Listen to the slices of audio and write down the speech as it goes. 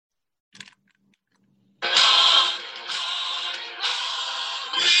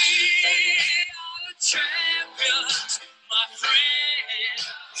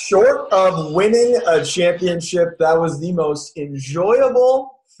Short of winning a championship, that was the most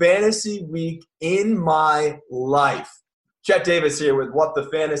enjoyable fantasy week in my life. Chet Davis here with What the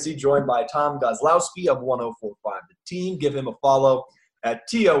Fantasy, joined by Tom Gozlowski of 1045 The Team. Give him a follow at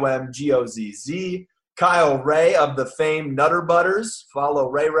TOMGOZZ. Kyle Ray of the famed Nutter Butters. Follow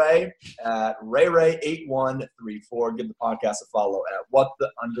Ray at RayRay8134. Give the podcast a follow at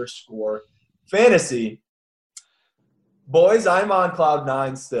 @what_the_fantasy. Boys, I'm on cloud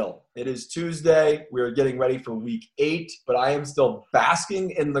nine still. It is Tuesday. We are getting ready for week 8, but I am still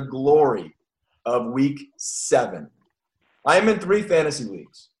basking in the glory of week 7. I am in 3 fantasy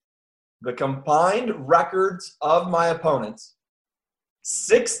leagues. The combined records of my opponents,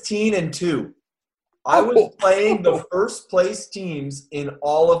 16-2. I was playing the first place teams in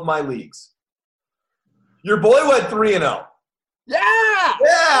all of my leagues. Your boy went 3-0.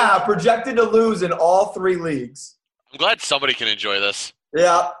 Yeah, projected to lose in all 3 leagues. I'm glad somebody can enjoy this.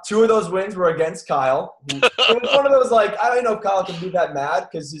 Yeah, 2 of those wins were against Kyle. It was one of those, like, I don't know if Kyle can be that mad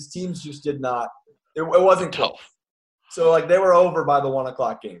because his teams just did not – it wasn't close. So, like, they were over by the 1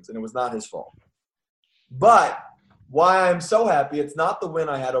 o'clock games, and it was not his fault. But why I'm so happy, it's not the win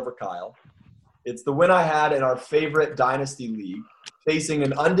I had over Kyle. It's the win I had in our favorite Dynasty League, facing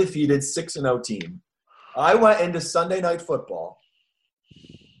an undefeated 6-0 team. I went into Sunday Night Football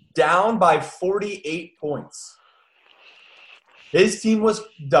down by 48 points. His team was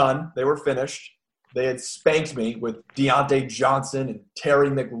done. They were finished. They had spanked me with Deontay Johnson and Terry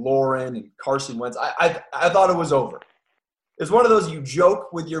McLaurin and Carson Wentz. I thought it was over. It's one of those you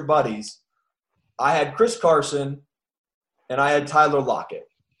joke with your buddies. I had Chris Carson and I had Tyler Lockett.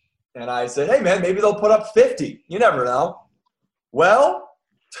 And I said, hey, man, maybe they'll put up 50. You never know. Well,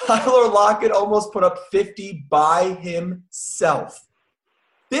 Tyler Lockett almost put up 50 by himself.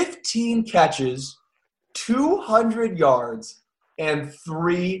 15 catches, 200 yards, and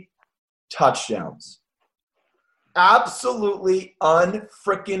 3 touchdowns. Absolutely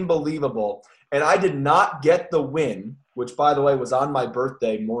unfreaking believable. And I did not get the win, which, by the way, was on my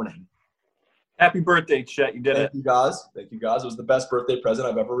birthday morning. Happy birthday, Chet. You did it. Thank you, guys. Thank you, guys. It was the best birthday present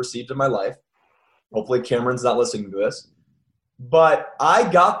I've ever received in my life. Hopefully Cameron's not listening to this. But I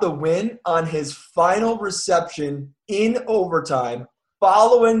got the win on his final reception in overtime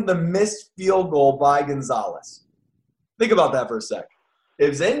following the missed field goal by Gonzalez. Think about that for a sec.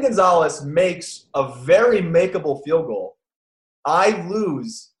 If Zane Gonzalez makes a very makeable field goal, I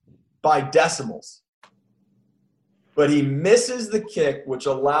lose by decimals. But he misses the kick, which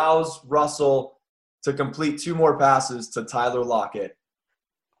allows Russell to complete 2 more passes to Tyler Lockett,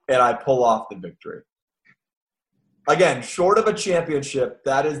 and I pull off the victory. Again, short of a championship,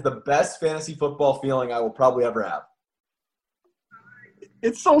 that is the best fantasy football feeling I will probably ever have.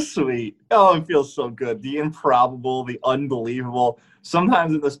 It's so sweet. Oh, it feels so good. The improbable, the unbelievable.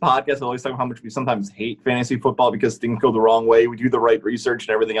 Sometimes in this podcast, I always talk about how much we sometimes hate fantasy football because things go the wrong way. We do the right research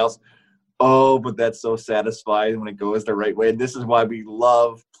and everything else. Oh, but that's so satisfying when it goes the right way. And this is why we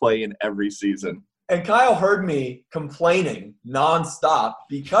love playing every season. And Kyle heard me complaining nonstop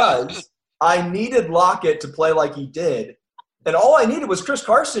because I needed Lockett to play like he did. And all I needed was Chris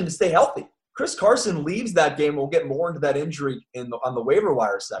Carson to stay healthy. Chris Carson leaves that game. We'll get more into that injury on the waiver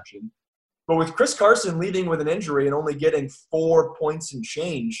wire section. But with Chris Carson leaving with an injury and only getting 4 points and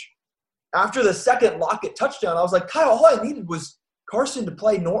change, after the second Lockett touchdown, I was like, Kyle, all I needed was Carson to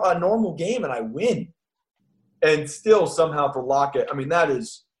play a normal game and I win. And still somehow for Lockett, I mean,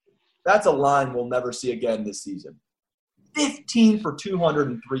 that's a line we'll never see again this season. 15 for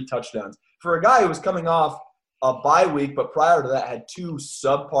 203 touchdowns. For a guy who was coming off a bye week, but prior to that had 2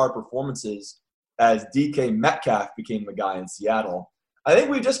 subpar performances as DK Metcalf became the guy in Seattle. I think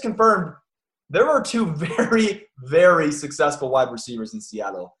we just confirmed there are 2 very, very successful wide receivers in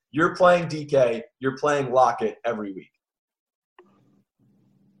Seattle. You're playing DK, you're playing Lockett every week.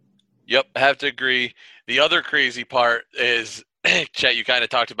 Yep, I have to agree. The other crazy part is, Chet, you kind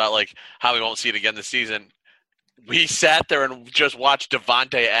of talked about like how we won't see it again this season. We sat there and just watched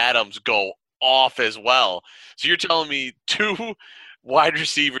Devontae Adams go off as well. So you're telling me 2 wide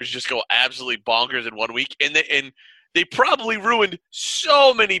receivers just go absolutely bonkers in 1 week, and they probably ruined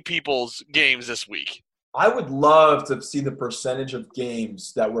so many people's games this week. I would love to see the percentage of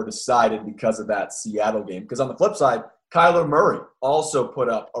games that were decided because of that Seattle game. Because on the flip side, Kyler Murray also put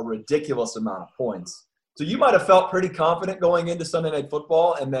up a ridiculous amount of points. So you might have felt pretty confident going into Sunday Night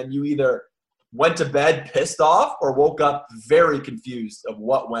Football, and then you either went to bed pissed off or woke up very confused of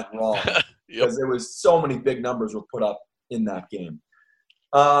what went wrong because there was so many big numbers were put up in that game.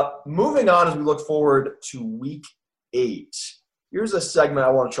 Moving on as we look forward to week 8. Here's a segment I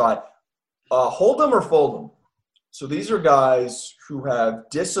want to try. Hold 'em or fold 'em. So these are guys who have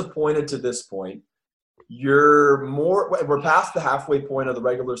disappointed to this point. We're past the halfway point of the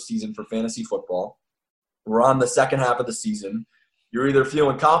regular season for fantasy football. We're on the second half of the season. You're either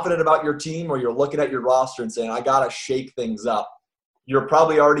feeling confident about your team or you're looking at your roster and saying, I got to shake things up. You're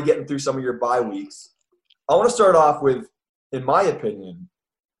probably already getting through some of your bye weeks. I want to start off with, in my opinion,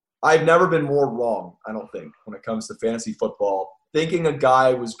 I've never been more wrong, I don't think, when it comes to fantasy football. Thinking a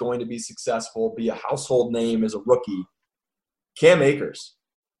guy was going to be successful, be a household name as a rookie. Cam Akers.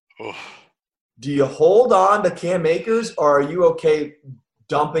 Oof. Do you hold on to Cam Akers, or are you okay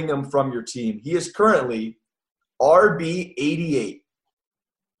dumping him from your team? He is currently RB 88.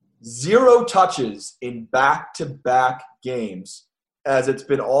 0 touches in back-to-back games, as it's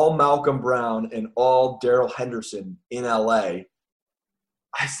been all Malcolm Brown and all Darrell Henderson in LA.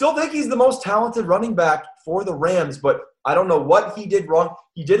 I still think he's the most talented running back for the Rams, but I don't know what he did wrong.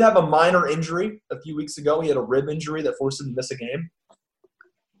 He did have a minor injury a few weeks ago. He had a rib injury that forced him to miss a game.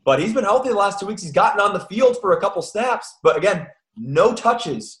 But he's been healthy the last 2 weeks. He's gotten on the field for a couple snaps. But, again, no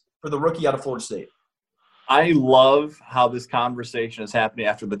touches for the rookie out of Florida State. I love how this conversation is happening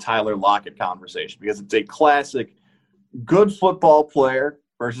after the Tyler Lockett conversation, because it's a classic good football player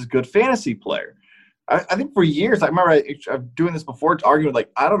versus good fantasy player. I think for years, I remember I'm doing this before, arguing like,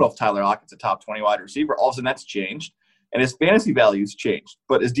 I don't know if Tyler Lockett's a top 20 wide receiver. All of a sudden that's changed, and his fantasy value's changed.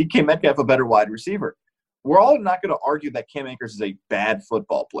 But is DK Metcalf a better wide receiver? We're all not going to argue that Cam Akers is a bad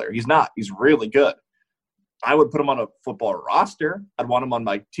football player. He's not. He's really good. I would put him on a football roster. I'd want him on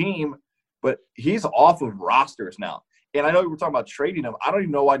my team, but he's off of rosters now. And I know we were talking about trading him. I don't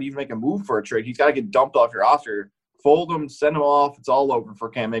even know why to even make a move for a trade. He's got to get dumped off your roster. Fold him, send him off. It's all over for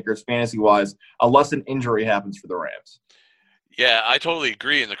Cam Akers fantasy-wise, unless an injury happens for the Rams. Yeah, I totally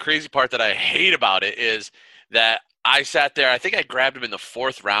agree. And the crazy part that I hate about it is that I sat there. I think I grabbed him in the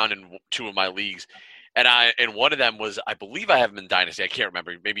 4th round in 2 of my leagues. And one of them was, I believe I have him in Dynasty. I can't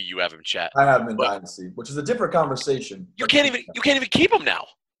remember. Maybe you have him in chat. I have him in Dynasty, which is a different conversation. You can't even keep him now.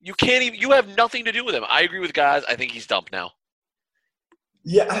 You have nothing to do with him. I agree with Gaz. I think he's dumped now.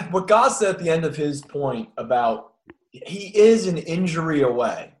 Yeah, what Gaz said at the end of his point about he is an injury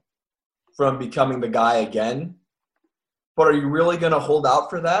away from becoming the guy again. But are you really going to hold out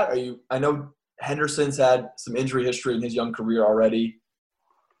for that? I know Henderson's had some injury history in his young career already.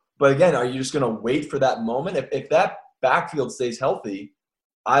 But again, are you just going to wait for that moment? If that backfield stays healthy,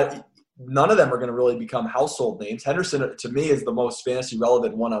 none of them are going to really become household names. Henderson, to me, is the most fantasy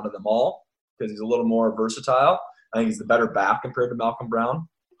relevant one out of them all because he's a little more versatile. I think he's the better back compared to Malcolm Brown.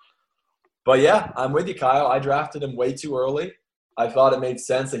 But, yeah, I'm with you, Kyle. I drafted him way too early. I thought it made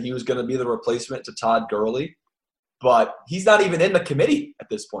sense that he was going to be the replacement to Todd Gurley. But he's not even in the committee at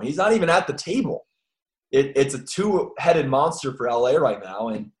this point. He's not even at the table. It's a 2-headed monster for LA right now.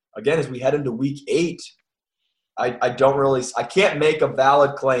 And, again, as we head into week 8, I can't make a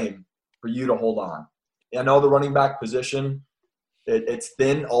valid claim for you to hold on. I know the running back position, it's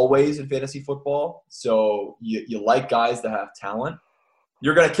thin always in fantasy football. So you like guys that have talent.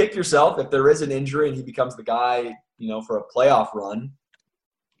 You're going to kick yourself if there is an injury and he becomes the guy, for a playoff run.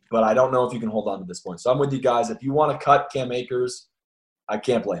 But I don't know if you can hold on to this point. So I'm with you guys. If you want to cut Cam Akers, I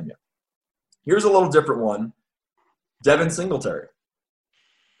can't blame you. Here's a little different one. Devin Singletary.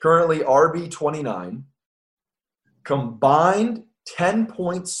 Currently RB 29. Combined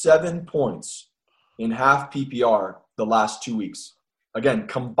 10.7 points in half PPR the last 2 weeks. Again,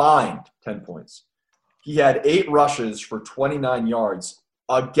 combined 10 points. He had 8 rushes for 29 yards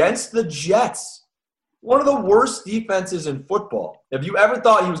against the Jets. One of the worst defenses in football. If you ever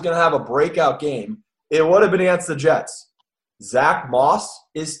thought he was going to have a breakout game, it would have been against the Jets. Zach Moss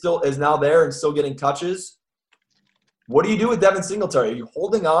is now there and still getting touches. What do you do with Devin Singletary? Are you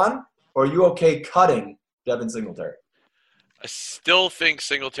holding on, or are you okay cutting Devin Singletary? I still think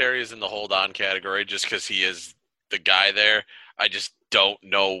Singletary is in the hold-on category just because he is the guy there. I just don't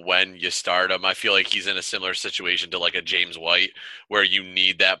know when you start him. I feel like he's in a similar situation to like a James White where you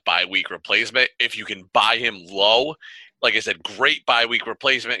need that bye-week replacement. If you can buy him low, like I said, great bye-week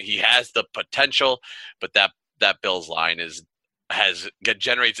replacement. He has the potential, but that Bills line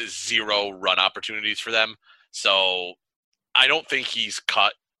generates 0 run opportunities for them. So I don't think he's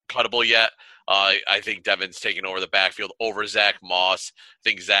cuttable yet. I think Devin's taking over the backfield over Zach Moss. I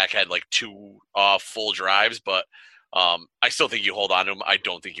think Zach had like 2 full drives, but I still think you hold on to him. I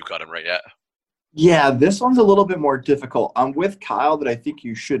don't think you cut him right yet. Yeah, this one's a little bit more difficult. I'm with Kyle that I think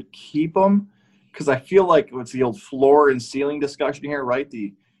you should keep him because I feel like it's the old floor and ceiling discussion here, right?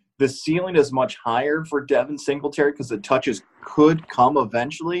 The ceiling is much higher for Devin Singletary because the touches could come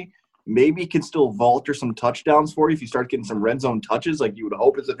eventually. Maybe he can still vault or some touchdowns for you if you start getting some red zone touches like you would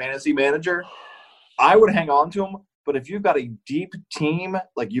hope as a fantasy manager. I would hang on to him. But if you've got a deep team,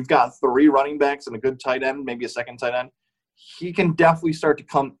 like you've got 3 running backs and a good tight end, maybe a second tight end, he can definitely start to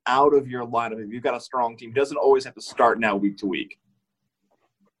come out of your lineup. If you've got a strong team, he doesn't always have to start now week to week.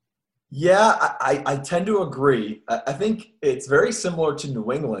 Yeah, I tend to agree. I think it's very similar to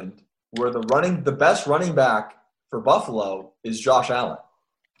New England, where the best running back for Buffalo is Josh Allen.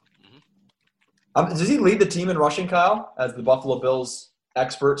 Does he lead the team in rushing, Kyle, as the Buffalo Bills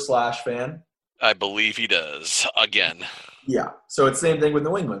expert / fan? I believe he does, again. Yeah, so it's the same thing with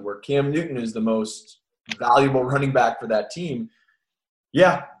New England, where Cam Newton is the most valuable running back for that team.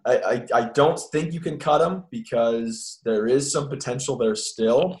 Yeah, I don't think you can cut him because there is some potential there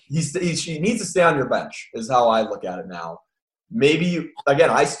still. He needs to stay on your bench is how I look at it now. Maybe, again,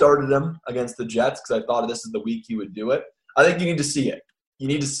 I started him against the Jets because I thought this is the week he would do it. I think you need to see it. You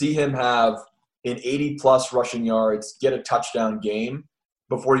need to see him have an 80-plus rushing yards, get a touchdown game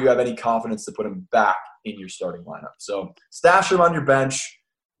before you have any confidence to put him back in your starting lineup. So stash him on your bench.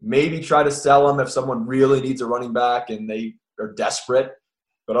 Maybe try to sell him if someone really needs a running back and they are desperate.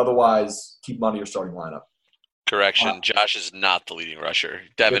 But otherwise, keep him out of your starting lineup. Correction, Josh is not the leading rusher.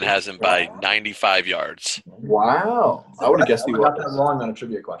 Devin has him by 95 yards. Wow. I would have guessed he was. I got that wrong on a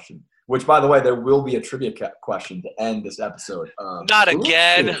trivia question. Which, by the way, there will be a trivia question to end this episode. Not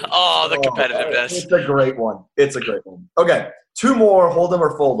again. Oh, the competitiveness. It's a great one. Okay, 2 more, hold them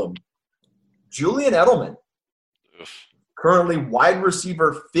or fold them. Julian Edelman, currently wide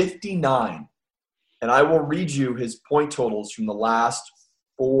receiver 59. And I will read you his point totals from the last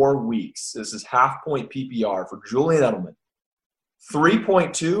 4 weeks. This is half-point PPR for Julian Edelman.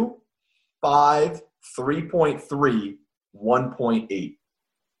 3.2, 5, 3.3, 1.8.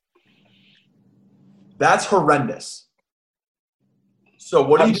 That's horrendous. So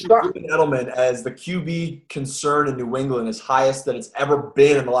what do you do with Edelman as the QB concern in New England is highest that it's ever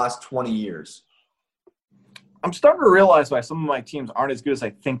been in the last 20 years? I'm starting to realize why some of my teams aren't as good as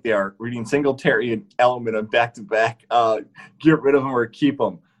I think they are. Reading Singletary and Edelman on back-to-back. Get rid of them or keep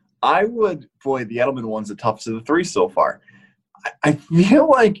them. The Edelman one's the toughest of the 3 so far. I feel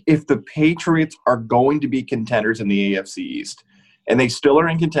like if the Patriots are going to be contenders in the AFC East, and they still are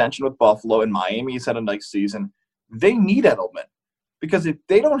in contention with Buffalo, and Miami has had a nice season, they need Edelman. Because if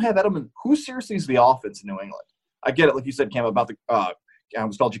they don't have Edelman, who seriously is the offense in New England? I get it, like you said, Cam, about the I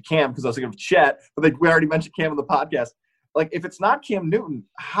almost called you Cam because I was thinking of Chet, but we already mentioned Cam on the podcast. Like, if it's not Cam Newton,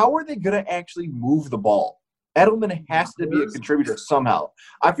 how are they going to actually move the ball? Edelman has to be a contributor somehow.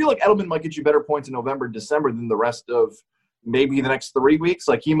 I feel like Edelman might get you better points in November and December than the rest of maybe the next 3 weeks.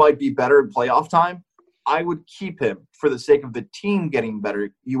 Like, he might be better in playoff time. I would keep him for the sake of the team getting better,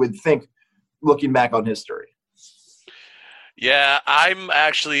 you would think, looking back on history. Yeah, I'm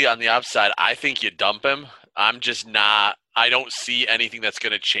actually on the upside. I think you dump him. I'm just not – I don't see anything that's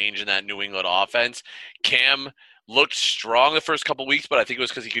going to change in that New England offense. Cam looked strong the first couple weeks, but I think it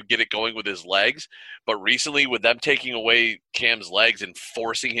was because he could get it going with his legs. But recently, with them taking away Cam's legs and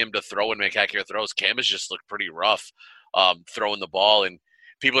forcing him to throw and make accurate throws, Cam has just looked pretty rough throwing the ball, and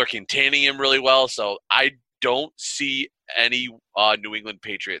people are containing him really well. So I don't see any New England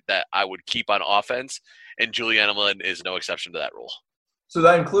Patriot that I would keep on offense, and Julian Edelman is no exception to that rule. So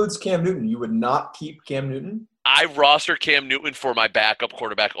that includes Cam Newton. You would not keep Cam Newton? I roster Cam Newton for my backup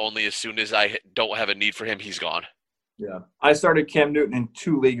quarterback only. As soon as I don't have a need for him, he's gone. Yeah. I started Cam Newton in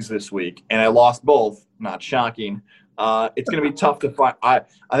 2 leagues this week, and I lost both. Not shocking. It's going to be tough to find. I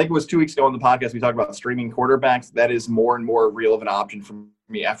think it was 2 weeks ago on the podcast we talked about streaming quarterbacks. That is more and more real of an option for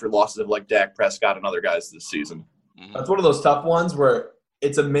me after losses of like Dak Prescott and other guys this season. That's one of those tough ones where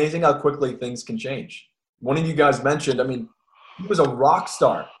it's amazing how quickly things can change. One of you guys mentioned, I mean, he was a rock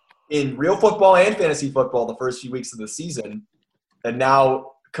star in real football and fantasy football the first few weeks of the season, and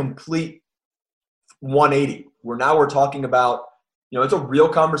now complete 180. Where now we're talking about, it's a real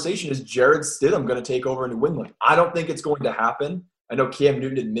conversation. Is Jared Stidham going to take over in New England? I don't think it's going to happen. I know Cam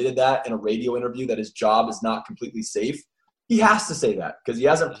Newton admitted that in a radio interview that his job is not completely safe. He has to say that because he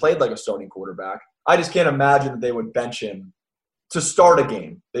hasn't played like a starting quarterback. I just can't imagine that they would bench him to start a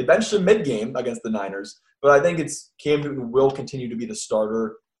game. They benched him mid-game against the Niners, but I think it's Cam Newton will continue to be the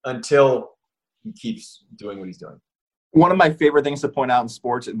starter until he keeps doing what he's doing. One of my favorite things to point out in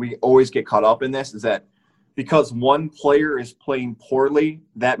sports, and we always get caught up in this, is that because one player is playing poorly,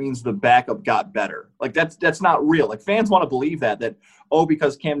 that means the backup got better. Like, that's not real. Like, fans want to believe that,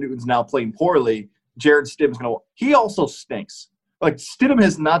 because Cam Newton's now playing poorly, Jared Stidham's going to – he also stinks. Like, Stidham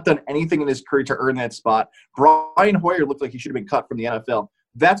has not done anything in his career to earn that spot. Brian Hoyer looked like he should have been cut from the NFL.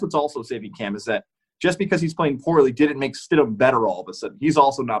 That's what's also saving Cam, is that just because he's playing poorly didn't make Stidham better all of a sudden. He's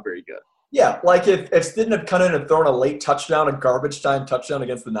also not very good. Yeah, like if Stidham had come in and thrown a late touchdown, a garbage time touchdown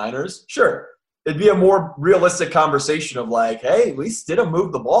against the Niners, sure. it'd be a more realistic conversation of like, hey, at least Stidham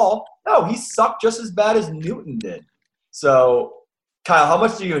moved the ball. No, he sucked just as bad as Newton did. So, Kyle, how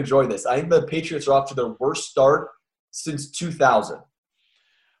much do you enjoy this? I think the Patriots are off to their worst start since 2000.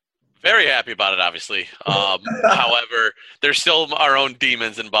 Very happy about it, obviously. However, there's still our own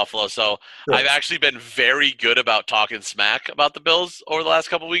demons in Buffalo. So Sure. I've actually been very good about talking smack about the Bills over the last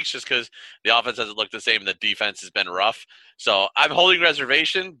couple of weeks just because the offense hasn't looked the same and the defense has been rough. So I'm holding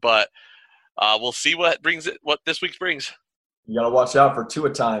reservation, but we'll see what this week brings. You got to watch out for Tua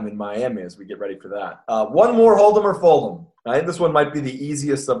time in Miami as we get ready for that. One more, hold 'em or fold 'em. I think this one might be the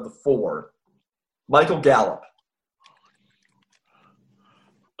easiest of the four. Michael Gallup.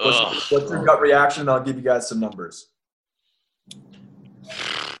 What's your gut reaction? I'll give you guys some numbers.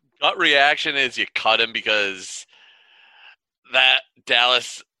 Gut reaction is you cut him because that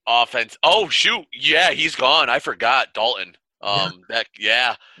Dallas offense. Oh shoot, yeah, he's gone. I forgot Dalton.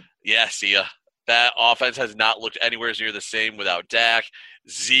 See ya. That offense has not looked anywhere near the same without Dak.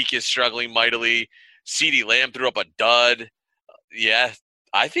 Zeke is struggling mightily. CeeDee Lamb threw up a dud. Yeah,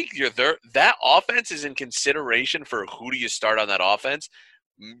 I think you're there. That offense is in consideration for who do you start on that offense.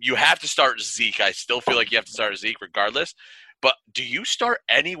 You have to start Zeke. I still feel like you have to start Zeke regardless. But do you start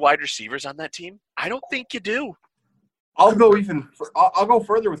any wide receivers on that team? I don't think you do. I'll go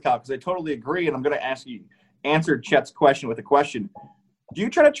further with Kyle because I totally agree, and I'm going to answer Chet's question with a question. Do you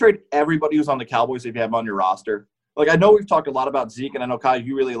try to trade everybody who's on the Cowboys if you have them on your roster? Like, I know we've talked a lot about Zeke, and I know, Kyle,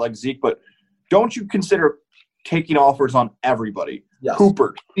 you really like Zeke, but don't you consider taking offers on everybody? Yes.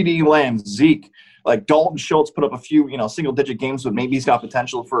 Cooper, CeeDee Lamb, Zeke. Like Dalton Schultz put up a few, single-digit games, but maybe he's got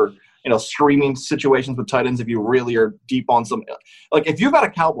potential for, streaming situations with tight ends if you really are deep on some. Like, if you've got a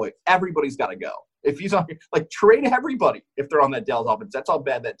Cowboy, everybody's got to go. If he's on, trade everybody if they're on that Dallas offense. That's how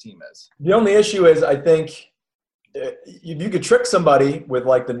bad that team is. The only issue is I think you could trick somebody with,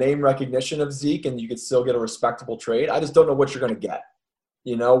 like, the name recognition of Zeke and you could still get a respectable trade. I just don't know what you're going to get,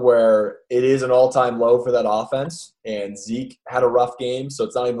 where it is an all-time low for that offense, and Zeke had a rough game, so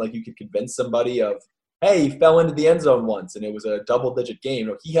it's not even like you could convince somebody of, hey, he fell into the end zone once, and it was a double-digit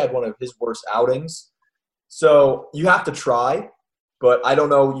game. He had one of his worst outings. So you have to try, but I don't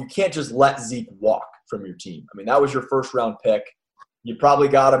know. You can't just let Zeke walk from your team. I mean, that was your first-round pick. You probably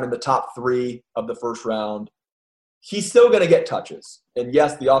got him in the top 3 of the first round. He's still going to get touches. And,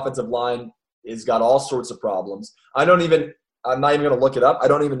 yes, the offensive line has got all sorts of problems. I'm not even going to look it up. I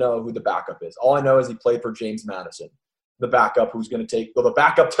don't even know who the backup is. All I know is he played for James Madison, the backup who's going to take – the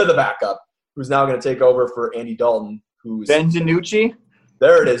backup to the backup, who's now going to take over for Andy Dalton, who's – Ben DiNucci?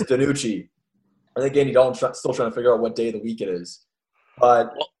 There it is, DiNucci. I think Andy Dalton's still trying to figure out what day of the week it is.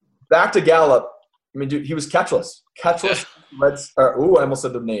 But back to Gallup. I mean, dude, he was catchless. Catchless. I almost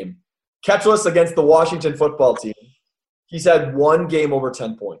said the name. Catchless against the Washington football team. He's had one game over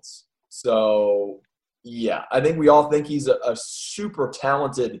 10 points. So – yeah, I think we all think he's a super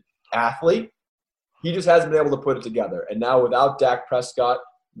talented athlete. He just hasn't been able to put it together. And now without Dak Prescott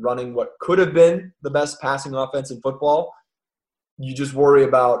running what could have been the best passing offense in football, you just worry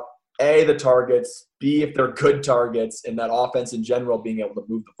about, A, the targets, B, if they're good targets, and that offense in general being able to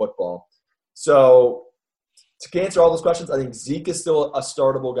move the football. So to answer all those questions, I think Zeke is still a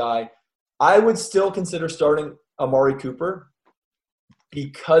startable guy. I would still consider starting Amari Cooper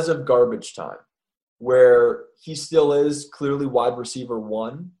because of garbage time, where he still is clearly wide receiver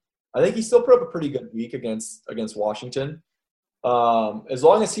 1. I think he still put up a pretty good week against Washington. As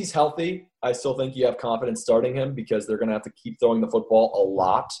long as he's healthy, I still think you have confidence starting him because they're going to have to keep throwing the football a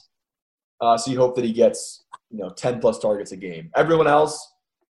lot. So you hope that he gets 10-plus targets a game. Everyone else,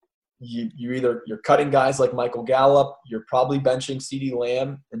 you're cutting guys like Michael Gallup. You're probably benching CeeDee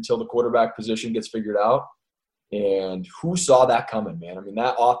Lamb until the quarterback position gets figured out. And who saw that coming, man? I mean,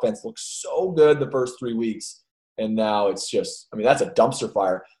 that offense looked so good the first 3 weeks, and now it's just – I mean, that's a dumpster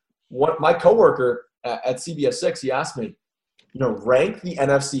fire. My coworker at CBS 6, he asked me, rank the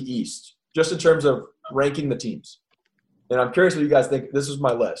NFC East just in terms of ranking the teams. And I'm curious what you guys think. This is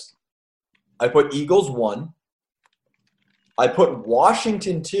my list. I put Eagles 1. I put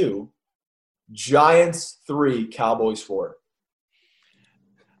Washington 2, Giants 3, Cowboys 4.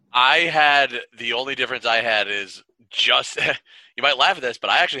 The only difference I had is just – you might laugh at this, but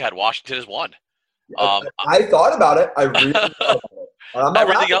I actually had Washington as 1. I thought about it. I really thought about it. I'm not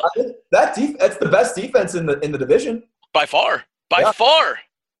Everything else, that's the best defense in the division. By far. By far.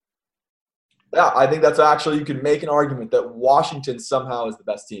 Yeah, I think that's actually – you can make an argument that Washington somehow is the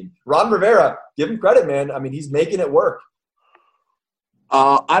best team. Ron Rivera, give him credit, man. I mean, he's making it work.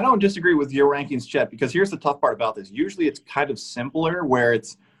 I don't disagree with your rankings, Chet, because here's the tough part about this. Usually it's kind of simpler where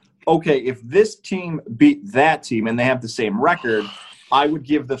it's, okay, if this team beat that team and they have the same record, I would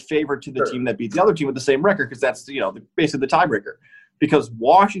give the favor to the team that beat the other team with the same record, because that's, basically the tiebreaker. Because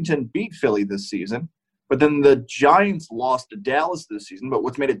Washington beat Philly this season, but then the Giants lost to Dallas this season. But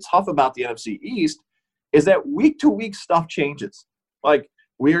what's made it tough about the NFC East is that week-to-week stuff changes. Like,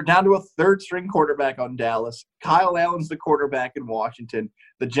 we are down to a third-string quarterback on Dallas. Kyle Allen's the quarterback in Washington.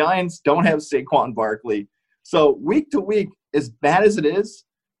 The Giants don't have Saquon Barkley. So week-to-week, as bad as it is,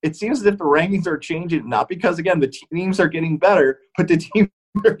 it seems as if the rankings are changing, not because, again, the teams are getting better, but the teams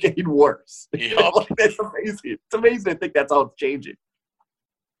are getting worse. Yep. That's amazing. It's amazing to think that's how it's changing.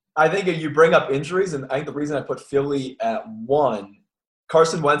 I think if you bring up injuries, and I think the reason I put Philly at 1,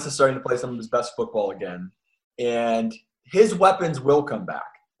 Carson Wentz is starting to play some of his best football again, and his weapons will come back.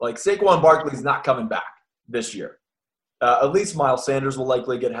 Like, Saquon Barkley is not coming back this year. At least Miles Sanders will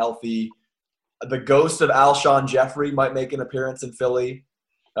likely get healthy. The ghost of Alshon Jeffrey might make an appearance in Philly.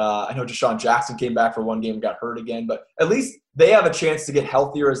 I know Deshaun Jackson came back for one game and got hurt again, but at least they have a chance to get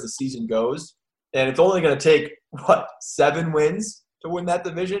healthier as the season goes. And it's only going to take, 7 wins to win that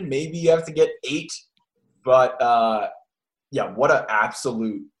division? Maybe you have to get 8. But, what an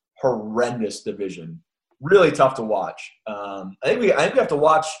absolute horrendous division. Really tough to watch. I think we have to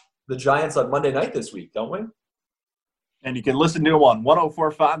watch the Giants on Monday night this week, don't we? And you can listen to them on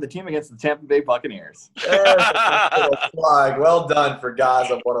 104.5, the team against the Tampa Bay Buccaneers. Flag. Well done for guys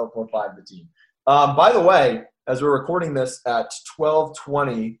on 104.5, the team. By the way, as we're recording this at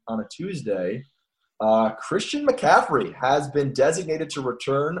 12:20 on a Tuesday, Christian McCaffrey has been designated to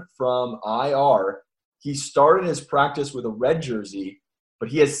return from IR. He started his practice with a red jersey, but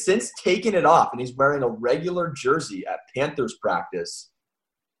he has since taken it off, and he's wearing a regular jersey at Panthers practice.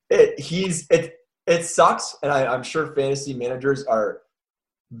 It sucks, and I'm sure fantasy managers are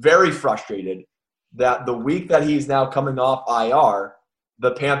very frustrated that the week that he's now coming off IR,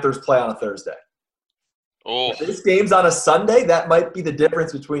 the Panthers play on a Thursday. Oh. If this game's on a Sunday, that might be the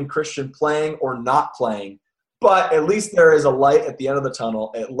difference between Christian playing or not playing. But at least there is a light at the end of the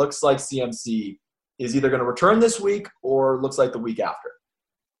tunnel. It looks like CMC is either going to return this week or looks like the week after.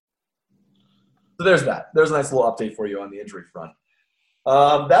 So there's that. There's a nice little update for you on the injury front.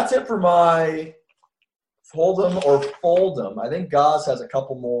 That's it for my Hold'em or Fold'em. I think Gaz has a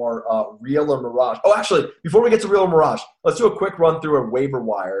couple more Real or Mirage. Oh, actually, before we get to Real or Mirage, let's do a quick run through a waiver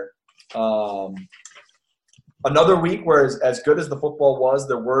wire. Another week where as good as the football was,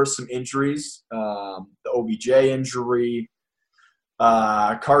 there were some injuries. The OBJ injury.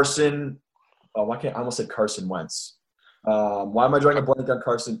 Carson. Oh, I almost said Carson Wentz. Why am I drawing a blank on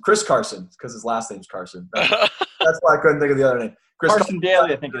Carson? Chris Carson, because his last name's Carson. That's why I couldn't think of the other name. Carson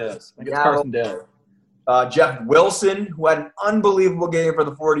Daly, I think it is. I think it's Carson Daly. Jeff Wilson, who had an unbelievable game for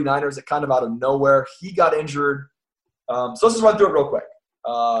the 49ers that kind of out of nowhere. He got injured. So let's just run through it real quick.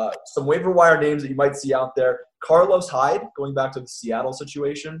 Some waiver wire names that you might see out there. Carlos Hyde, going back to the Seattle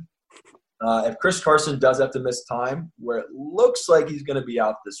situation. If Chris Carson does have to miss time, where it looks like he's going to be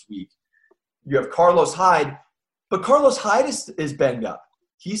out this week, you have Carlos Hyde. But Carlos Hyde is banged up.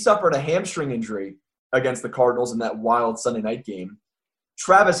 He suffered a hamstring injury against the Cardinals in that wild Sunday night game.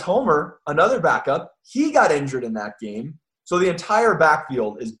 Travis Homer, another backup, he got injured in that game. So the entire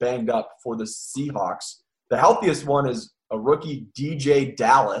backfield is banged up for the Seahawks. The healthiest one is a rookie, DJ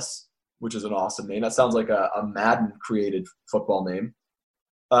Dallas, which is an awesome name. That sounds like a Madden-created football name.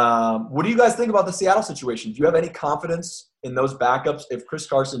 What do you guys think about the Seattle situation? Do you have any confidence in those backups? If Chris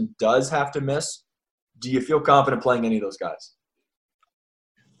Carson does have to miss, do you feel confident playing any of those guys?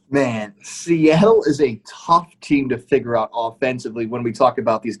 Man, Seattle is a tough team to figure out offensively when we talk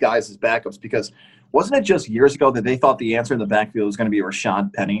about these guys as backups, because wasn't it just years ago that they thought the answer in the backfield was going to be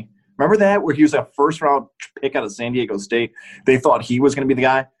Rashad Penny? Remember that, where he was a first-round pick out of San Diego State? They thought he was going to be the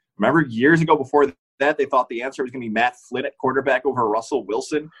guy. Remember years ago before that, they thought the answer was going to be Matt Flynn at quarterback over Russell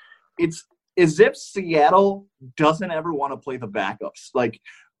Wilson? It's as if Seattle doesn't ever want to play the backups. Like,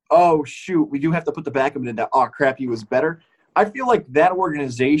 oh, shoot, we do have to put the backup in. Oh, crap, he was better. I feel like that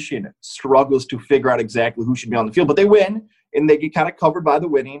organization struggles to figure out exactly who should be on the field. But they win, and they get kind of covered by the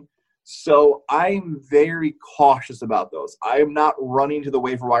winning. So I'm very cautious about those. I am not running to the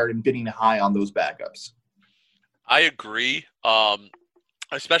waiver wire and bidding high on those backups. I agree,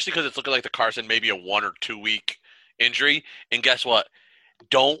 especially because it's looking like the Carson maybe a 1 or 2 week injury. And guess what?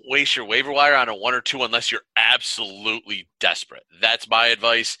 Don't waste your waiver wire on a 1 or 2 unless you're absolutely desperate. That's my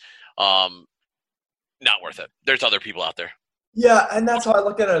advice. Not worth it. There's other people out there. Yeah, and that's how I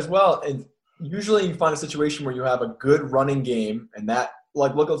look at it as well. And usually you find a situation where you have a good running game, and that,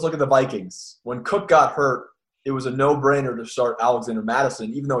 like, let's look at the Vikings. When Cook got hurt, it was a no-brainer to start Alexander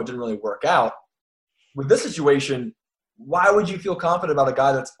Mattison, even though it didn't really work out. With this situation, why would you feel confident about a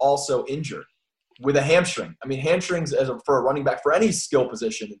guy that's also injured? with a hamstring. I mean, hamstrings for a running back for any skill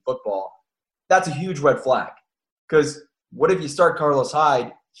position in football, that's a huge red flag. Because what if you start Carlos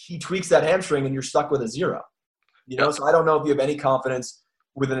Hyde, he tweaks that hamstring and you're stuck with a 0. So I don't know if you have any confidence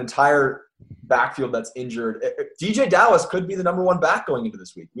with an entire backfield that's injured. DJ Dallas could be the number 1 back going into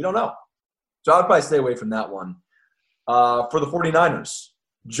this week. We don't know. So I would probably stay away from that one. For the 49ers,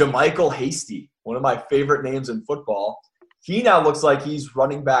 JaMycal Hasty, one of my favorite names in football. He now looks like he's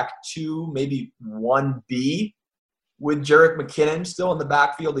running back 2, maybe 1B, with Jerick McKinnon still in the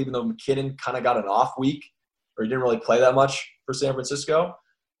backfield, even though McKinnon kind of got an off week, or he didn't really play that much for San Francisco.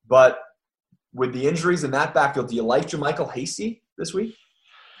 But with the injuries in that backfield, do you like JaMycal Hasty this week?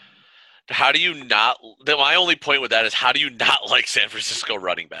 How do you not – my only point with that is how do you not like San Francisco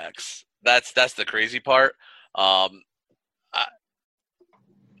running backs? That's the crazy part. I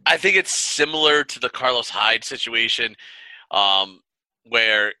think it's similar to the Carlos Hyde situation,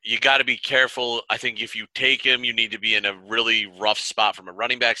 where you got to be careful. I think if you take him, you need to be in a really rough spot from a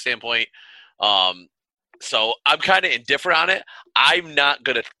running back standpoint. So I'm kind of indifferent on it. I'm not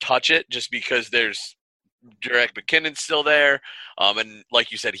going to touch it just because there's Jerick McKinnon still there. And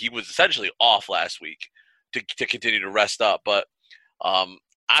like you said, he was essentially off last week to continue to rest up. But I'm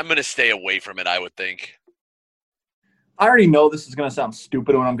going to stay away from it, I would think. I already know this is going to sound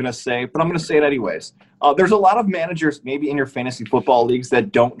stupid what I'm going to say, but I'm going to say it anyways. There's a lot of managers maybe in your fantasy football leagues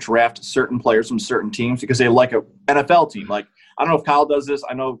that don't draft certain players from certain teams because they like an NFL team. Like, I don't know if Kyle does this.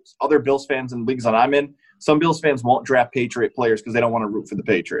 I know other Bills fans in leagues that I'm in, some Bills fans won't draft Patriot players because they don't want to root for the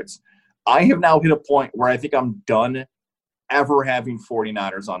Patriots. I have now hit a point where I think I'm done ever having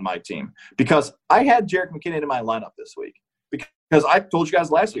 49ers on my team because I had Jerick McKinnon in my lineup this week because I told you guys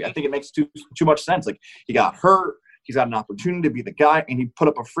last week, I think it makes too much sense. Like, he got hurt. He's got an opportunity to be the guy, and he put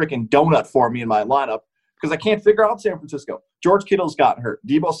up a freaking donut for me in my lineup because I can't figure out San Francisco. George Kittle's got hurt.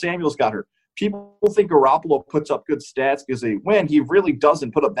 Deebo Samuel's got hurt. People think Garoppolo puts up good stats because they win. He really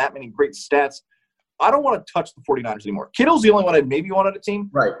doesn't put up that many great stats. I don't want to touch the 49ers anymore. Kittle's the only one I maybe want on a team,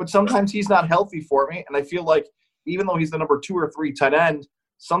 right? But sometimes he's not healthy for me, and I feel like even though he's the number 2 or 3 tight end,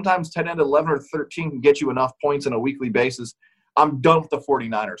 sometimes tight end 11 or 13 can get you enough points on a weekly basis. I'm done with the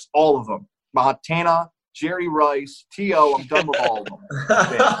 49ers, all of them. Montana, Jerry Rice, T.O., I'm done with all of them.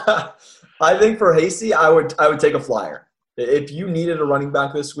 I think for Hasty, I would take a flyer. If you needed a running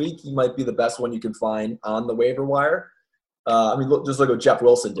back this week, he might be the best one you can find on the waiver wire. Just look what Jeff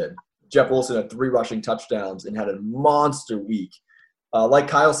Wilson did. Jeff Wilson had 3 rushing touchdowns and had a monster week. Like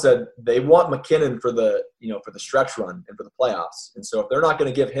Kyle said, they want McKinnon for the stretch run and for the playoffs. And so if they're not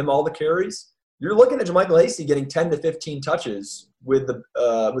going to give him all the carries, you're looking at JaMycal Hasty getting 10 to 15 touches with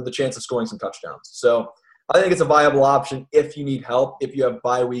the chance of scoring some touchdowns. So I think it's a viable option if you need help, if you have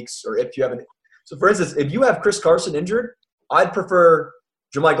bye weeks, or if you have So, for instance, if you have Chris Carson injured, I'd prefer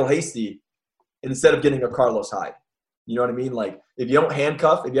JaMycal Hasty instead of getting a Carlos Hyde. You know what I mean? Like, if you haven't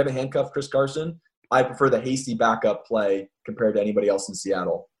handcuffed Chris Carson, I prefer the Hasty backup play compared to anybody else in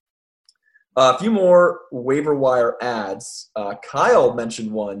Seattle. A few more waiver wire ads. Kyle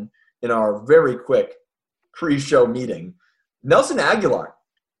mentioned one in our very quick pre-show meeting. Nelson Aguilar.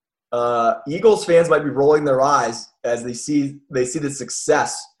 Eagles fans might be rolling their eyes as they see the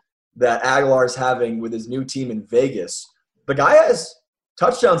success that Aguilar is having with his new team in Vegas. The guy has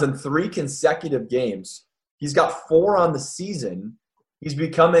touchdowns in 3 consecutive games. He's got 4 on the season. He's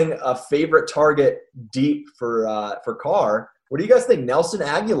becoming a favorite target deep for Carr. What do you guys think? Nelson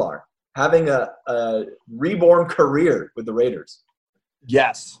Aguilar having a reborn career with the Raiders.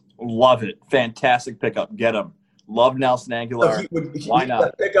 Yes, love it. Fantastic pickup. Get him. Love Nelson Aguilar. Why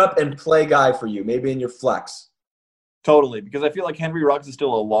not? Pick up and play guy for you, maybe in your flex. Totally, because I feel like Henry Ruggs is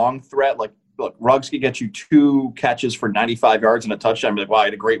still a long threat. Like, look, Ruggs could get you 2 catches for 95 yards and a touchdown. Be like, wow, he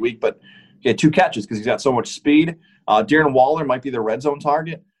had a great week, but he had 2 catches because he's got so much speed. Darren Waller might be the red zone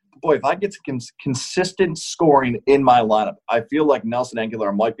target. Boy, if I get consistent scoring in my lineup, I feel like Nelson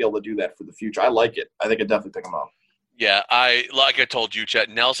Aguilar might be able to do that for the future. I like it. I think I'd definitely pick him up. Yeah, like I told you, Chet,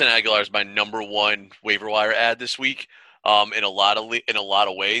 Nelson Aguilar is my number 1 waiver wire ad this week. In a lot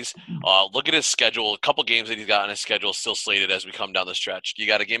of ways. Look at his schedule. A couple games that he's got on his schedule still slated as we come down the stretch. You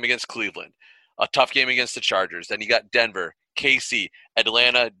got a game against Cleveland, a tough game against the Chargers. Then you got Denver, KC,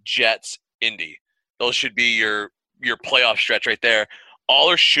 Atlanta, Jets, Indy. Those should be your playoff stretch right there. All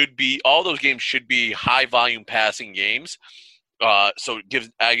those games should be high volume passing games. So it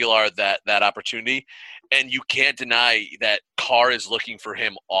gives Aguilar that opportunity. And you can't deny that Carr is looking for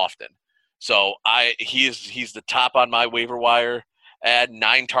him often. So he's the top on my waiver wire ad.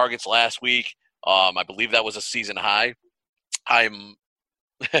 9 targets last week. I believe that was a season high.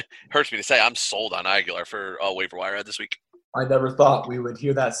 Hurts me to say I'm sold on Aguilar for a waiver wire ad this week. I never thought we would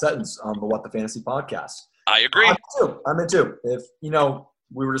hear that sentence on the What the Fantasy podcast. I agree. I'm in too. If,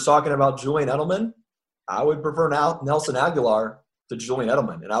 we were just talking about Julian Edelman, I would prefer now Nelson Aguilar to Julian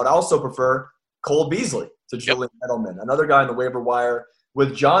Edelman. And I would also prefer Cole Beasley to Julian Edelman, another guy on the waiver wire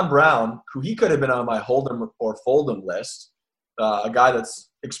with John Brown, who he could have been on my hold him or fold him list. A guy that's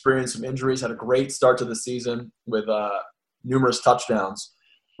experienced some injuries, had a great start to the season with numerous touchdowns.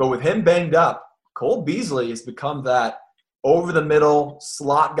 But with him banged up, Cole Beasley has become that over-the-middle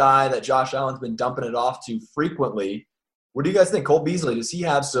slot guy that Josh Allen's been dumping it off to frequently. What do you guys think? Cole Beasley, does he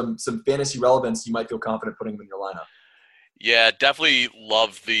have some fantasy relevance you might feel confident putting him in your lineup? Yeah, definitely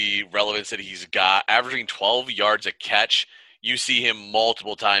love the relevance that he's got. Averaging 12 yards a catch. You see him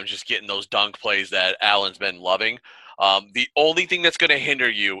multiple times just getting those dunk plays that Allen's been loving. The only thing that's going to hinder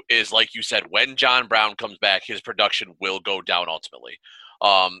you is, like you said, when John Brown comes back, his production will go down ultimately.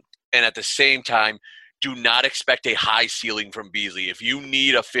 And at the same time, do not expect a high ceiling from Beasley. If you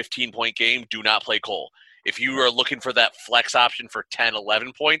need a 15-point game, do not play Cole. If you are looking for that flex option for 10,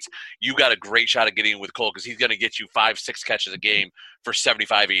 11 points, you got a great shot at getting in with Cole because he's going to get you 5-6 catches a game for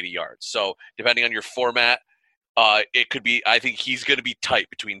 75, 80 yards. So depending on your format, it could be – I think he's going to be tight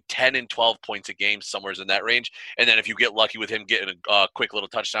between 10 and 12 points a game, somewhere in that range. And then if you get lucky with him getting a quick little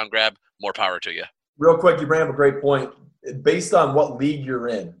touchdown grab, more power to you. Real quick, you bring up a great point. Based on what league you're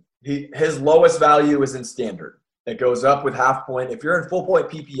in, his lowest value is in standard. It goes up with half point. If you're in full point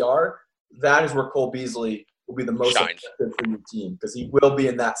PPR, that is where Cole Beasley will be the most effective for your team because he will be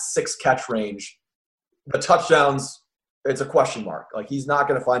in that 6-catch range. The touchdowns, it's a question mark. Like, he's not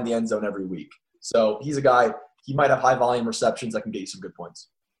going to find the end zone every week. So he's a guy, he might have high volume receptions that can get you some good points.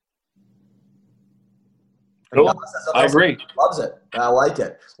 Cool. I agree. Loves it. I like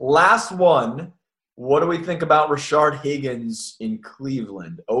it. Last one. What do we think about Rashard Higgins in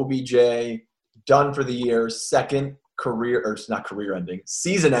Cleveland? OBJ, done for the year, second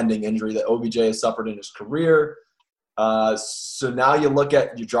season-ending injury that OBJ has suffered in his career. So now you look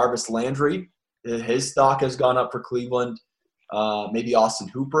at Jarvis Landry. His stock has gone up for Cleveland. Maybe Austin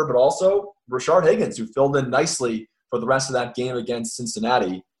Hooper, but also Rashard Higgins, who filled in nicely for the rest of that game against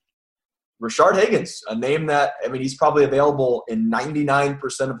Cincinnati. Rashard Higgins, a name that, he's probably available in 99%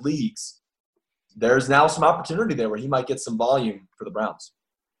 of leagues. There's now some opportunity there where he might get some volume for the Browns.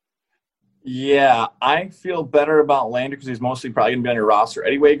 Yeah, I feel better about Landry because he's mostly probably going to be on your roster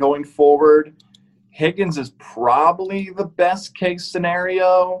anyway going forward. Higgins is probably the best case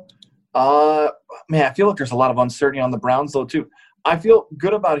scenario. I feel like there's a lot of uncertainty on the Browns, though, too. I feel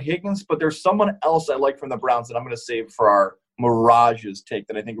good about Higgins, but there's someone else I like from the Browns that I'm going to save for our Mirages take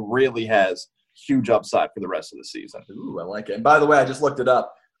that I think really has huge upside for the rest of the season. Ooh, I like it. And by the way, I just looked it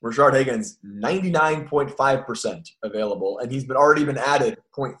up. Rashard Higgins, 99.5% available, and he's already been added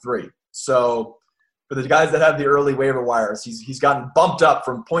 0.3. So for the guys that have the early waiver wires, he's gotten bumped up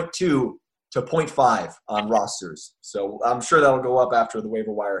from 0.2 to 0.5 on rosters. So I'm sure that'll go up after the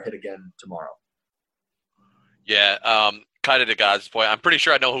waiver wire hit again tomorrow. Yeah, kind of to God's point. I'm pretty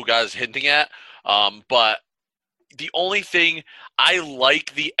sure I know who God's hinting at, but the only thing I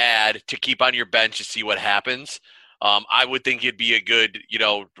like the ad to keep on your bench to see what happens. I would think it'd be a good,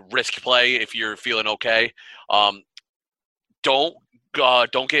 risk play if you're feeling okay. Don't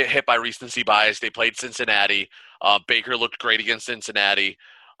get hit by recency bias. They played Cincinnati. Baker looked great against Cincinnati.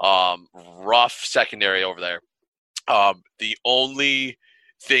 Rough secondary over there. The only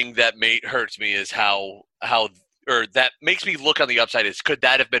thing that hurts me is or that makes me look on the upside is, could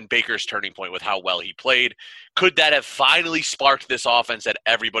that have been Baker's turning point with how well he played? Could that have finally sparked this offense that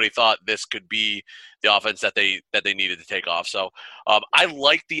everybody thought this could be the offense that they needed to take off? So I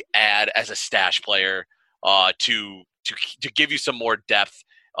like the ad as a stash player to give you some more depth,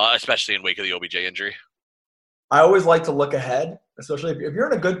 especially in wake of the OBJ injury. I always like to look ahead, especially if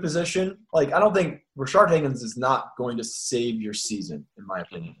you're in a good position. Like, I don't think Rashard Higgins is not going to save your season, in my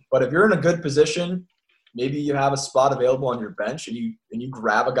opinion. But if you're in a good position, maybe you have a spot available on your bench and you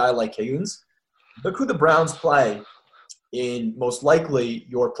grab a guy like Higgins. Look who the Browns play in most likely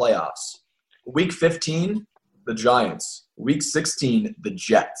your playoffs. Week 15, the Giants. Week 16, the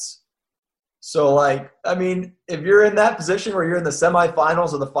Jets. So, if you're in that position where you're in the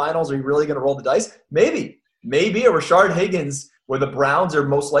semifinals or the finals, are you really going to roll the dice? Maybe a Rashard Higgins, where the Browns are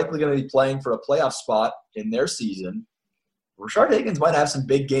most likely going to be playing for a playoff spot in their season, Rashard Higgins might have some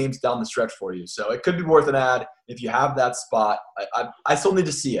big games down the stretch for you. So it could be worth an ad if you have that spot. I still need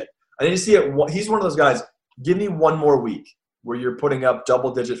to see it. I need to see it. He's one of those guys, give me one more week where you're putting up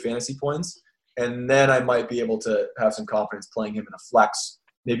double-digit fantasy points, and then I might be able to have some confidence playing him in a flex,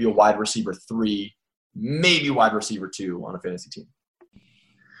 maybe a wide receiver 3, maybe wide receiver 2 on a fantasy team.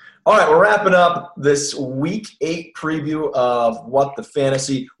 All right, we're wrapping up this Week 8 preview of What the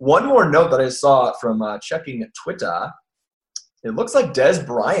Fantasy. One more note that I saw from checking Twitter. It looks like Dez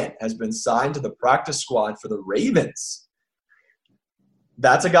Bryant has been signed to the practice squad for the Ravens.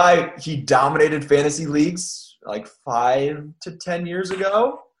 That's a guy, he dominated fantasy leagues like 5 to 10 years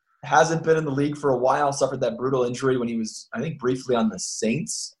ago. Hasn't been in the league for a while, suffered that brutal injury when he was, I think, briefly on the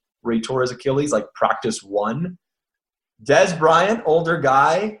Saints, where he tore his Achilles, like practice 1. Dez Bryant, older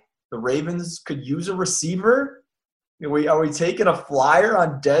guy. The Ravens could use a receiver. Are we taking a flyer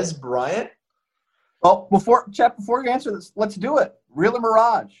on Dez Bryant? Well, before you answer this, let's do it. Real or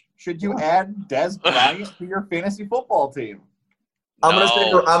Mirage? Should you add Dez Bryant to your fantasy football team? I'm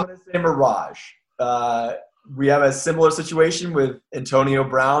gonna say Mirage. We have a similar situation with Antonio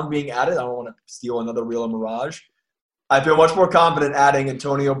Brown being added. I don't want to steal another Real or Mirage. I feel much more confident adding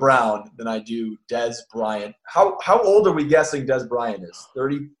Antonio Brown than I do Dez Bryant. How old are we guessing Dez Bryant is?